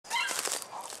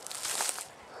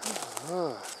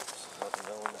Huh. Let me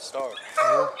know when to start.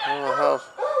 Well, I don't know how.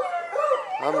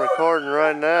 I'm recording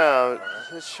right now.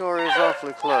 It sure is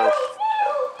awfully close.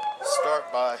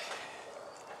 Start by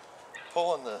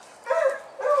pulling the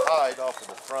hide off of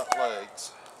the front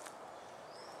legs.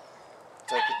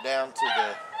 Take it down to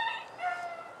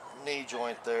the knee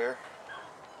joint there.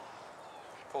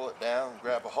 Pull it down,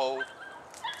 grab a hold.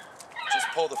 Just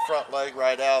pull the front leg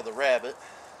right out of the rabbit.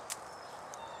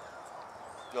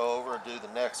 Go over and do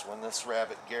the next one. This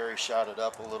rabbit, Gary shot it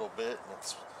up a little bit and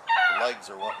the legs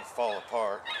are wanting to fall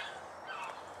apart.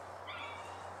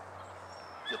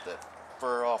 Get that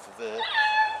fur off of it.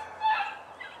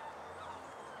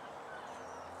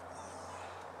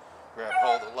 Grab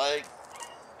hold of the leg,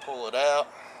 pull it out.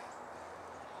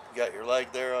 You got your leg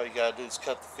there, all you gotta do is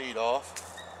cut the feet off.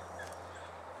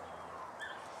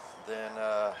 Then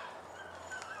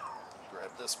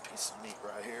grab this piece of meat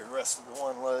right here, the rest of the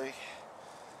one leg.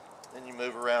 Then you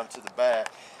move around to the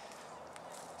back.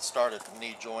 Start at the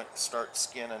knee joint, start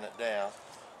skinning it down.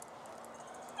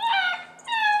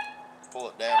 Pull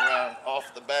it down around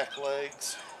off the back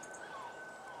legs.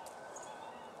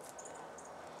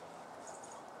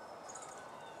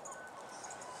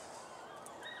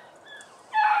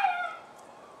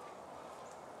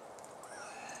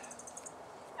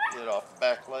 Get off the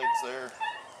back legs there.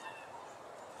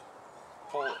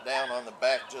 Pull it down on the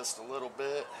back just a little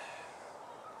bit.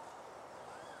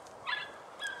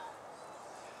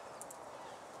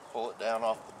 Pull it down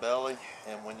off the belly,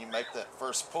 and when you make that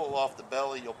first pull off the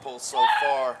belly, you'll pull so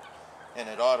far and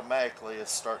it automatically will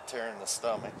start tearing the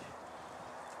stomach.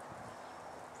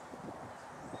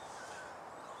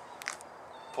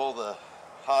 Pull the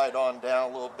hide on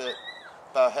down a little bit,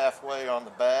 about halfway on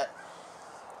the back.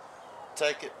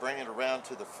 Take it, bring it around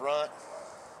to the front.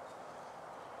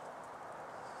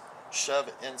 Shove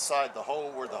it inside the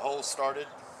hole where the hole started,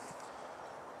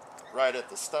 right at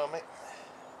the stomach.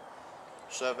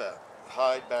 Shove that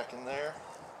hide back in there.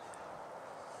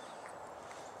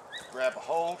 Grab a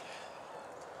hold.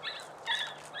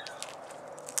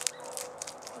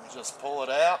 And just pull it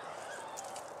out.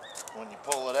 When you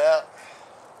pull it out,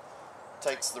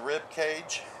 takes the rib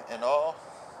cage and all,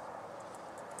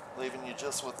 leaving you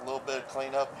just with a little bit of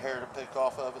cleanup, hair to pick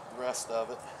off of it, the rest of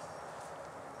it.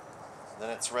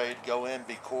 Then it's ready to go in,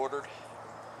 be quartered,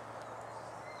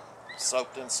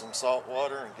 soaked in some salt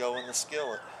water, and go in the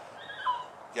skillet.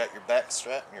 You got your back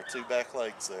strap and your two back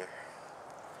legs there.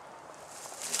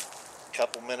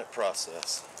 Couple minute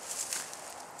process.